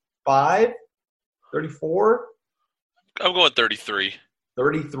 35? 34? I'm going 33.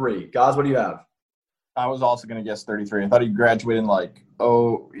 33. Guys, what do you have? I was also going to guess 33. I thought he graduated in I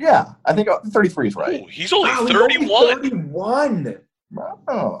think 33 is right. Ooh, he's only 31. 31.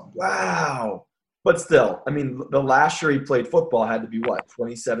 Oh. Wow. But still, I mean, the last year he played football had to be what,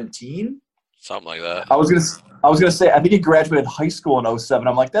 2017? Something like that. I was gonna say I think he graduated high school in 07.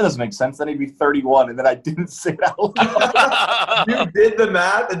 I'm like, that doesn't make sense. Then he'd be 31, and then I didn't say it out loud. You did the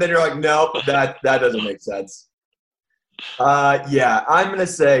math, and then you're like, nope, that doesn't make sense. Yeah, I'm gonna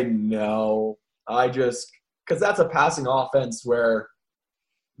say no. Because that's a passing offense where,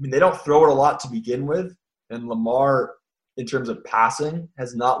 I mean, they don't throw it a lot to begin with, and Lamar, in terms of passing,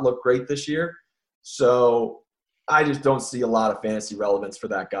 has not looked great this year. So I just don't see a lot of fantasy relevance for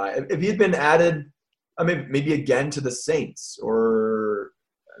that guy. If he had been added, I mean, maybe again to the Saints or,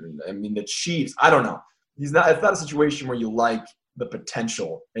 I mean, the Chiefs. I don't know. It's not a situation where you like the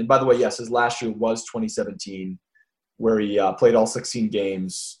potential. And by the way, yes, his last year was 2017, where he played all 16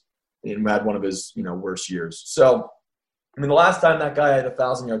 games and had one of his worst years. So, I mean, the last time that guy had a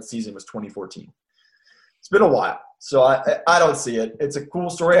 1,000-yard season was 2014. It's been a while. So I don't see it. It's a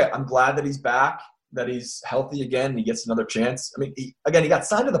cool story. I'm glad that he's back, that he's healthy again, and he gets another chance. I mean, he got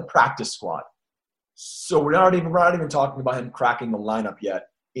signed to the practice squad. So we're not even talking about him cracking the lineup yet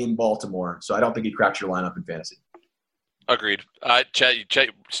in Baltimore. So I don't think he cracks your lineup in fantasy. Agreed. Chet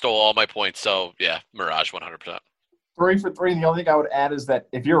stole all my points. So, yeah, Mirage 100%. 3 for 3. The only thing I would add is that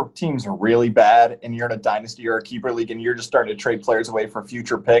if your team's really bad and you're in a dynasty or a keeper league and you're just starting to trade players away for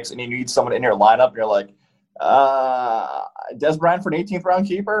future picks and you need someone in your lineup, and you're like, Dez Bryant for an 18th round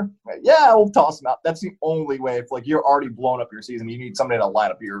keeper? Yeah, we'll toss him out. That's the only way. If you're already blown up your season, you need somebody in a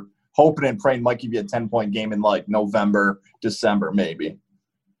lineup. You're hoping and praying might give you a 10-point game in November, December, maybe.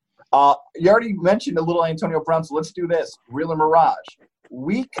 You already mentioned a little Antonio Brown, so let's do this. Real or Mirage?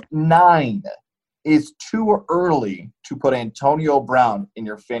 Week 9 is too early to put Antonio Brown in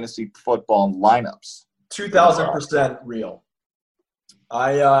your fantasy football lineups. 2,000% real.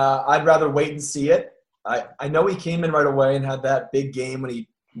 I'd rather wait and see it. I know he came in right away and had that big game when he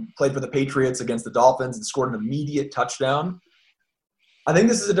played for the Patriots against the Dolphins and scored an immediate touchdown. I think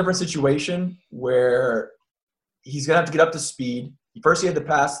this is a different situation where he's going to have to get up to speed. First, he had to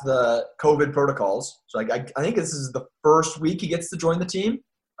pass the COVID protocols. So I think this is the first week he gets to join the team,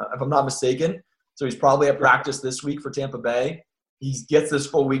 if I'm not mistaken. So he's probably at practice this week for Tampa Bay. He gets this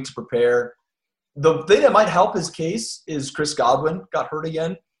full week to prepare. The thing that might help his case is Chris Godwin got hurt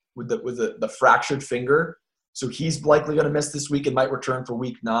again with the fractured finger. So he's likely going to miss this week and might return for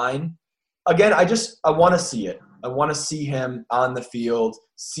week 9. Again, I want to see it. I want to see him on the field,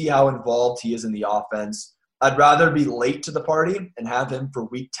 see how involved he is in the offense. I'd rather be late to the party and have him for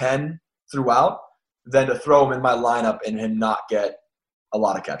week 10 throughout than to throw him in my lineup and him not get a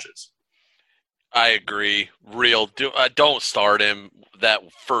lot of catches. I agree. Don't start him that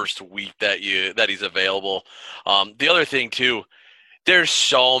first week that he's available. The other thing too, there's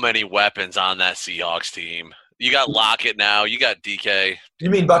so many weapons on that Seahawks team. You got Lockett now. You got DK.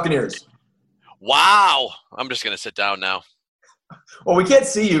 You mean Buccaneers? Wow. I'm just gonna sit down now. Well, we can't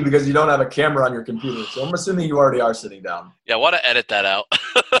see you because you don't have a camera on your computer, so I'm assuming you already are sitting down. Yeah, I want to edit that out.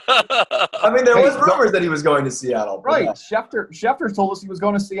 I mean, there was rumors that he was going to Seattle. Right. Yeah. Schefter told us he was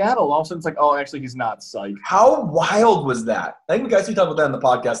going to Seattle. All of a sudden, it's like, oh, actually, he's not. Psych. How wild was that? I think we talked about that in the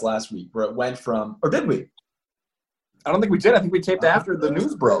podcast last week, where it went from – or did we? I don't think we did. I think we taped after the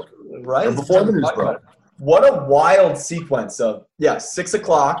news broke. Right. Or before the news broke. What a wild sequence of, 6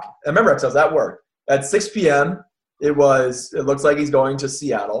 o'clock. I remember it was at work. At 6 p.m., it looks like he's going to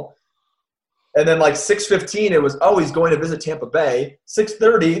Seattle. And then 6:15, it was, he's going to visit Tampa Bay.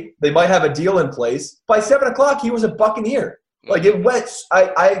 6:30, they might have a deal in place. By 7 o'clock, he was a Buccaneer. Like it went –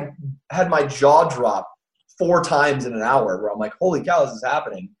 I had my jaw drop 4 times in an hour where I'm like, holy cow, this is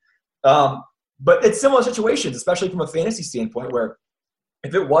happening. But it's similar situations, especially from a fantasy standpoint, where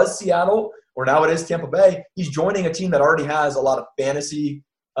if it was Seattle or now it is Tampa Bay, he's joining a team that already has a lot of fantasy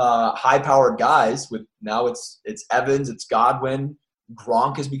high-powered guys. With now it's Evans, it's Godwin,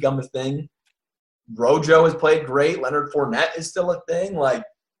 Gronk has become a thing. Rojo has played great. Leonard Fournette is still a thing. Like,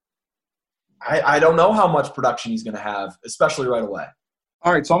 I don't know how much production he's going to have, especially right away.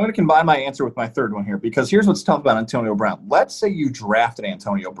 All right, so I'm going to combine my answer with my third one here because here's what's tough about Antonio Brown. Let's say you drafted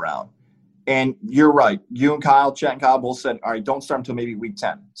Antonio Brown, and you're right. You and Kyle, Chet and Kyle both said, all right, don't start until maybe week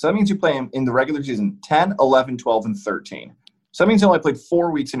 10. So that means you play him in the regular season 10, 11, 12, and 13. So that means you only played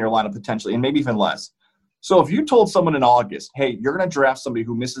 4 weeks in your lineup potentially, and maybe even less. So if you told someone in August, hey, you're going to draft somebody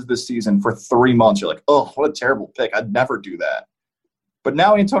who misses this season for 3 months, you're like, oh, what a terrible pick. I'd never do that. But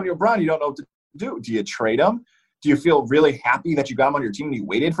now Antonio Brown, you don't know what to do. Do you trade him? Do you feel really happy that you got him on your team and you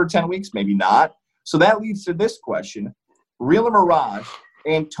waited for 10 weeks? Maybe not. So that leads to this question. Real or Mirage,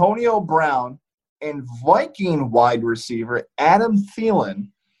 Antonio Brown and Viking wide receiver Adam Thielen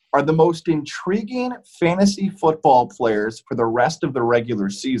are the most intriguing fantasy football players for the rest of the regular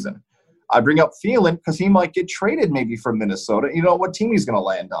season. I bring up Thielen because he might get traded maybe from Minnesota. You know what team he's going to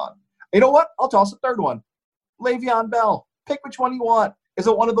land on. You know what? I'll toss a third one. Le'Veon Bell. Pick which one you want. Is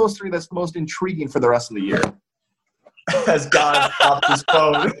it one of those 3 that's the most intriguing for the rest of the year? As God popped his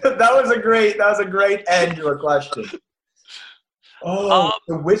phone. That was a great end to a question. Oh,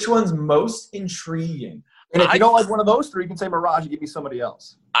 so which one's most intriguing? And if you don't like one of those 3, you can say Mirage and give me somebody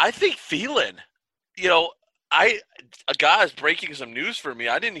else. I think Thielen. You know, a guy is breaking some news for me.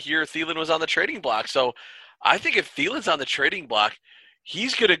 I didn't hear Thielen was on the trading block. So I think if Thielen's on the trading block,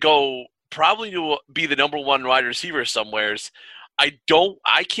 he's going to go probably to be the number 1 wide receiver somewheres.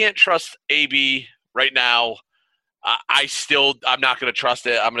 I can't trust AB right now. I'm not going to trust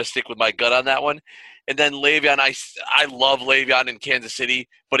it. I'm going to stick with my gut on that one. And then Le'Veon, I love Le'Veon in Kansas City,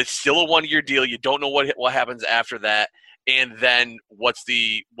 but it's still a 1-year deal. You don't know what happens after that. And then what's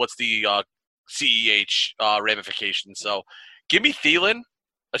the CEH ramification. So give me Thielen,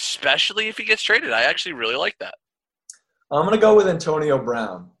 especially if he gets traded. I actually really like that. I'm going to go with Antonio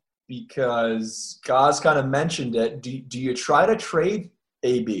Brown because Gaz kind of mentioned it. Do you try to trade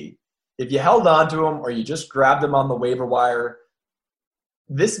AB? If you held on to him or you just grabbed him on the waiver wire,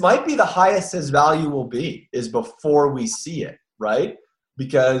 this might be the highest his value will be is before we see it, right?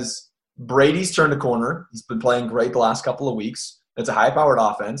 Because Brady's turned a corner. He's been playing great the last couple of weeks. It's a high-powered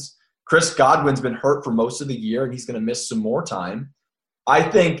offense. Chris Godwin's been hurt for most of the year, and he's going to miss some more time. I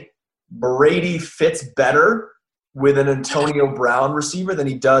think Brady fits better with an Antonio Brown receiver than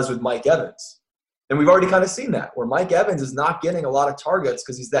he does with Mike Evans. And we've already kind of seen that, where Mike Evans is not getting a lot of targets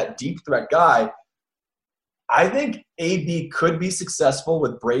because he's that deep threat guy. I think AB could be successful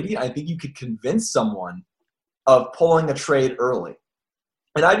with Brady. I think you could convince someone of pulling a trade early.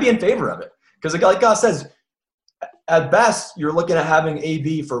 And I'd be in favor of it. Because like God says, at best, you're looking at having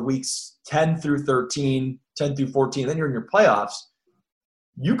AB for weeks 10 through 13, 10 through 14, then you're in your playoffs.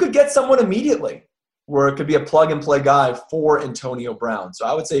 You could get someone immediately where it could be a plug-and-play guy for Antonio Brown. So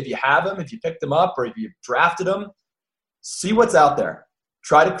I would say if you have him, if you picked him up, or if you drafted him, see what's out there.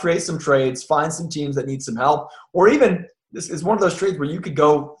 Try to create some trades, find some teams that need some help. Or even, this is one of those trades where you could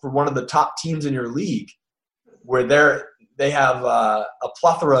go for one of the top teams in your league where they have a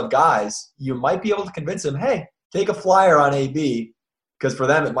plethora of guys. You might be able to convince them, hey, take a flyer on AB, because for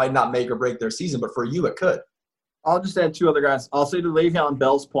them it might not make or break their season, but for you it could. I'll just add 2 other guys. I'll say to Le'Veon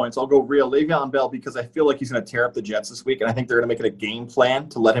Bell's points, I'll go real Le'Veon Bell because I feel like he's going to tear up the Jets this week, and I think they're going to make it a game plan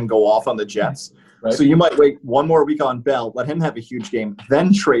to let him go off on the Jets. Right. So you might wait 1 more week on Bell, let him have a huge game,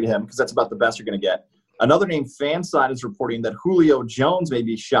 then trade him because that's about the best you're going to get. Another name, Fanside, is reporting that Julio Jones may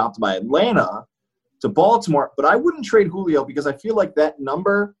be shopped by Atlanta to Baltimore, but I wouldn't trade Julio because I feel like that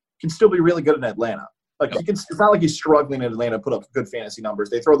number can still be really good in Atlanta. Like it's not like he's struggling in Atlanta to put up good fantasy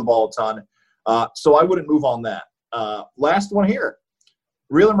numbers. They throw the ball a ton. So I wouldn't move on that. Last one here.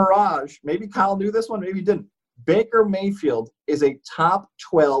 Real or Mirage, maybe Kyle knew this one, maybe he didn't. Baker Mayfield is a top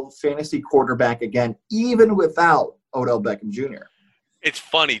 12 fantasy quarterback again, even without Odell Beckham Jr. It's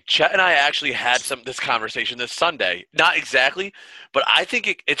funny. Chet and I actually had this conversation this Sunday. Not exactly, but I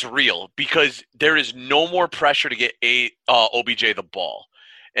think it's real because there is no more pressure to get OBJ the ball.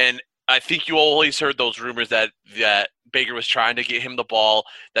 And I think you always heard those rumors that Baker was trying to get him the ball,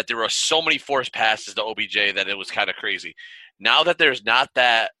 that there were so many forced passes to OBJ that it was kind of crazy. Now that there's not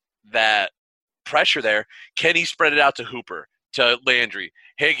that pressure there, can he spread it out to Hooper, to Landry?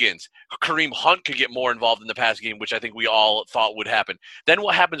 Higgins, Kareem Hunt could get more involved in the pass game, which I think we all thought would happen. Then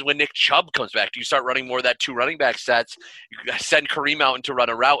what happens when Nick Chubb comes back? Do you start running more of that 2 running back sets? You send Kareem out to run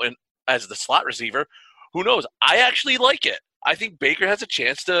a route as the slot receiver. Who knows? I actually like it. I think Baker has a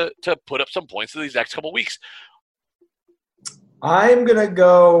chance to put up some points in these next couple weeks. I'm going to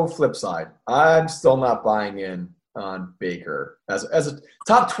go flip side. I'm still not buying in on Baker. As a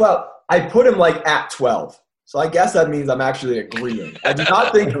top 12, I put him like at 12. So I guess that means I'm actually agreeing. I do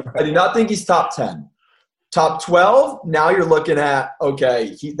not think he's top 10. Top 12, now you're looking at,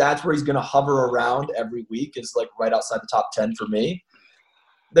 okay, that's where he's going to hover around every week, is like right outside the top 10 for me.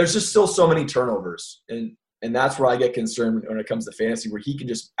 There's just still so many turnovers. And that's where I get concerned when it comes to fantasy, where he can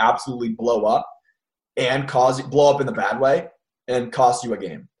just absolutely blow up and blow up in the bad way and cost you a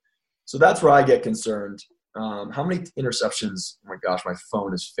game. So that's where I get concerned. How many interceptions? Oh my gosh, my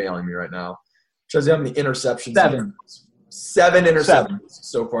phone is failing me right now. Shows you how many interceptions. 7 interceptions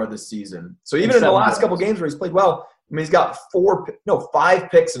so far this season. So even in the last couple games where he's played well, I mean, he's got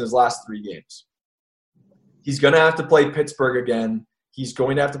 5 picks in his last 3 games. He's going to have to play Pittsburgh again. He's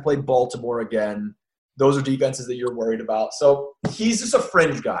going to have to play Baltimore again. Those are defenses that you're worried about. So he's just a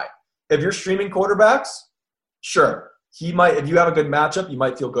fringe guy. If you're streaming quarterbacks, sure. He might, if you have a good matchup, you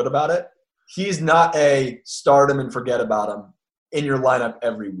might feel good about it. He's not a start him and forget about him in your lineup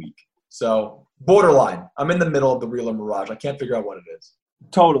every week. So borderline. I'm in the middle of the Wheeler Mirage. I can't figure out what it is.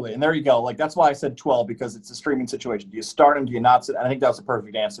 Totally. And there you go. Like, that's why I said 12, because it's a streaming situation. Do you start him? Do you not? And I think that was a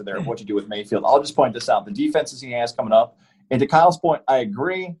perfect answer there of what you do with Mayfield. I'll just point this out. The defenses he has coming up. And to Kyle's point, I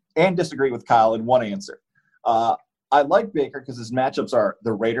agree and disagree with Kyle in one answer. I like Baker because his matchups are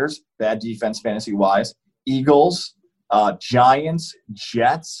the Raiders, bad defense fantasy-wise, Eagles, Giants,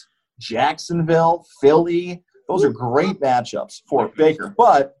 Jets, Jacksonville, Philly. Those are great matchups for Baker.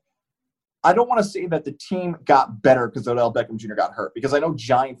 But I don't want to say that the team got better because Odell Beckham Jr. got hurt, because I know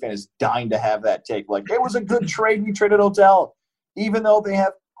Giant fan is dying to have that take. Like, it was a good trade. We traded Odell. Even though they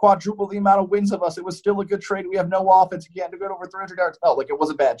have quadruple the amount of wins of us, it was still a good trade. We have no offense. You can't go over 300 yards. No, like, it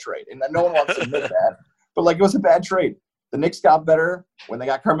was a bad trade. And no one wants to admit that. But, like, it was a bad trade. The Knicks got better when they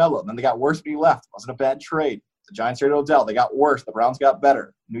got Carmelo. Then they got worse when he left. It wasn't a bad trade. The Giants traded Odell. They got worse. The Browns got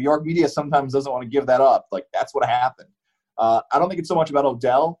better. New York media sometimes doesn't want to give that up. Like, that's what happened. I don't think it's so much about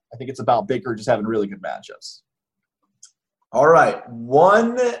Odell. I think it's about Baker just having really good matchups. All right.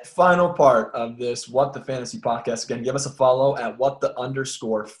 One final part of this What the Fantasy podcast. Again, give us a follow at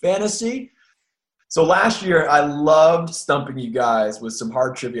 @what_the_fantasy. So last year, I loved stumping you guys with some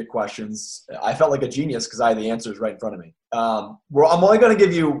hard trivia questions. I felt like a genius because I had the answers right in front of me. I'm only going to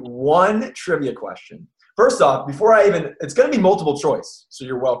give you one trivia question. First off, it's going to be multiple choice, so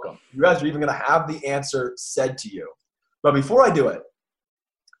you're welcome. You guys are even going to have the answer said to you. But before I do it,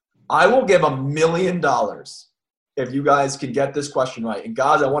 I will give $1 million if you guys can get this question right. And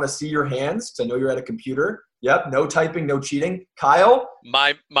guys, I want to see your hands because I know you're at a computer. Yep, no typing, no cheating. Kyle?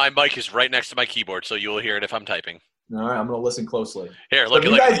 My mic is right next to my keyboard, so you will hear it if I'm typing. All right, I'm going to listen closely. Here, look.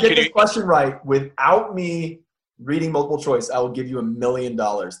 If you guys get this question right without me reading multiple choice, I will give you $1 million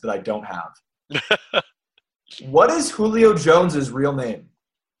that I don't have. What is Julio Jones's real name?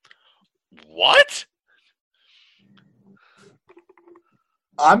 What?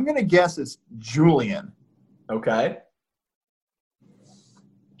 I'm going to guess it's Julian. Okay.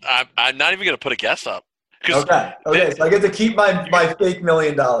 I'm not even going to put a guess up. Okay, so I get to keep my fake $1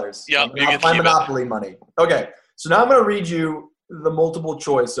 million. Yeah, my Monopoly money. Okay, so now I'm going to read you the multiple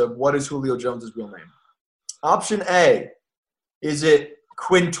choice of what is Julio Jones' real name. Option A, is it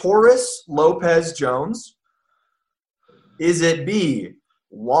Quintoris Lopez Jones? Is it B,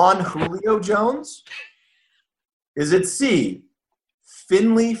 Juan Julio Jones? Is it C,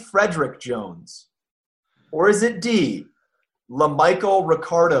 Finley Frederick Jones? Or is it D, LaMichael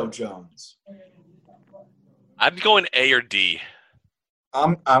Ricardo Jones? I'm going A or D. I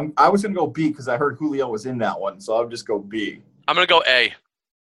was going to go B because I heard Julio was in that one, so I'll just go B. I'm going to go A.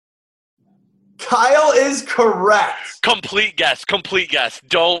 Kyle is correct. Complete guess.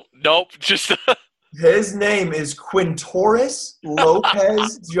 Nope. Just his name is Quintoris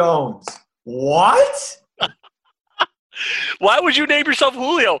Lopez Jones. What? Why would you name yourself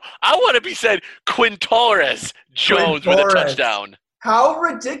Julio? I want to be said Quintoris Jones with a touchdown. How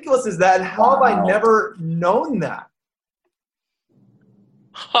ridiculous is that? And how have I never known that?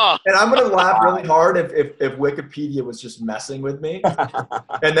 Huh. And I'm going to laugh really hard if Wikipedia was just messing with me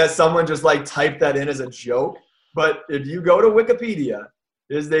and that someone just like typed that in as a joke. But if you go to Wikipedia,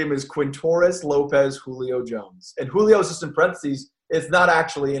 his name is Quintoris Lopez Julio Jones. And Julio is just in parentheses. It's not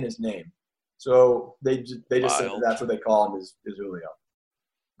actually in his name. So they just said that's what they call him is Julio.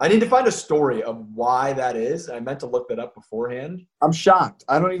 I need to find a story of why that is. I meant to look that up beforehand. I'm shocked.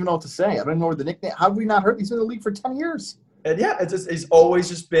 I don't even know what to say. I don't even know where the nickname. How have we not heard? He's been in the league for 10 years. And yeah, it's always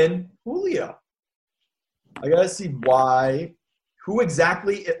just been Julio. I gotta see why. Who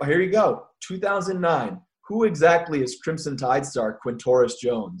exactly? Here you go. 2009. Who exactly is Crimson Tide star Quintoris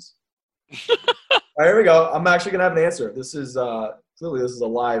Jones? All right, here we go. I'm actually gonna have an answer. This is clearly this is a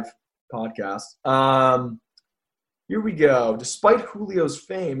live podcast. Here we go. Despite Julio's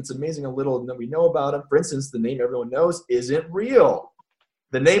fame, it's amazing how little that we know about him. For instance, the name everyone knows isn't real.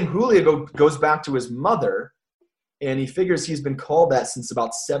 The name Julio goes back to his mother, and he figures he's been called that since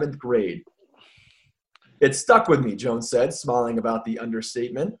about 7th grade. It stuck with me, Jones said, smiling about the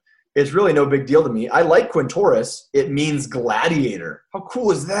understatement. It's really no big deal to me. I like Quintoris. It means gladiator. How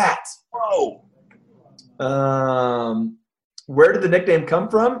cool is that? Whoa. Where did the nickname come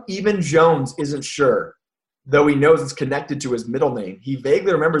from? Even Jones isn't sure, though he knows it's connected to his middle name. He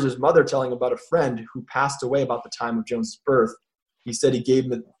vaguely remembers his mother telling him about a friend who passed away about the time of Jones' birth. He said he gave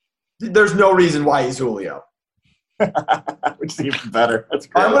him there's no reason why he's Julio. Which is even better. That's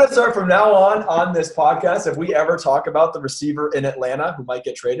great. I'm going to start from now on this podcast. If we ever talk about the receiver in Atlanta who might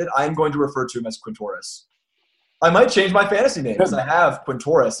get traded, I'm going to refer to him as Quintoris. I might change my fantasy name because I have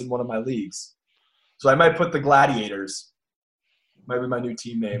Quintoris in one of my leagues. So I might put the Gladiators. Might be my new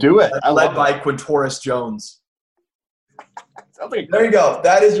team name. Do it. Led by Quintoris Jones. Like there you go.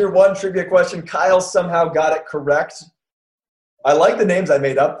 That is your one trivia question. Kyle somehow got it correct. I like the names I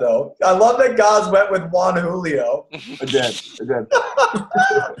made up, though. I love that Gaz went with Juan Julio. I did.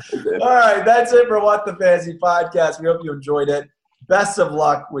 All right, that's it for What the Fantasy Podcast. We hope you enjoyed it. Best of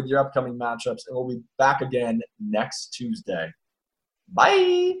luck with your upcoming matchups, and we'll be back again next Tuesday.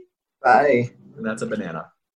 Bye. Bye. And that's a banana.